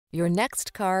Your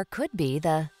next car could be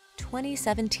the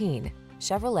 2017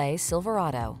 Chevrolet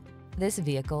Silverado. This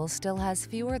vehicle still has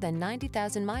fewer than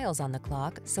 90,000 miles on the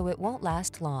clock, so it won't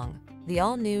last long. The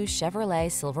all-new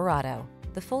Chevrolet Silverado,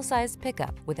 the full-size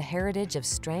pickup with a heritage of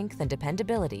strength and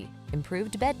dependability,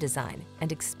 improved bed design,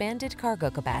 and expanded cargo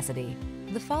capacity.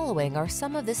 The following are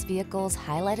some of this vehicle's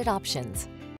highlighted options: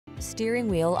 steering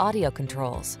wheel audio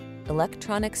controls,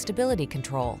 electronic stability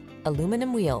control,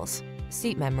 aluminum wheels,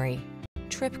 seat memory,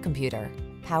 trip computer,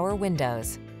 power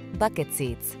windows, bucket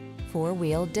seats,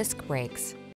 four-wheel disc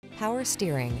brakes, power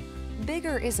steering.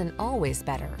 Bigger isn't always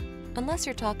better, unless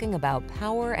you're talking about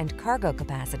power and cargo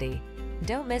capacity.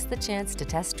 Don't miss the chance to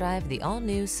test drive the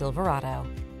all-new Silverado.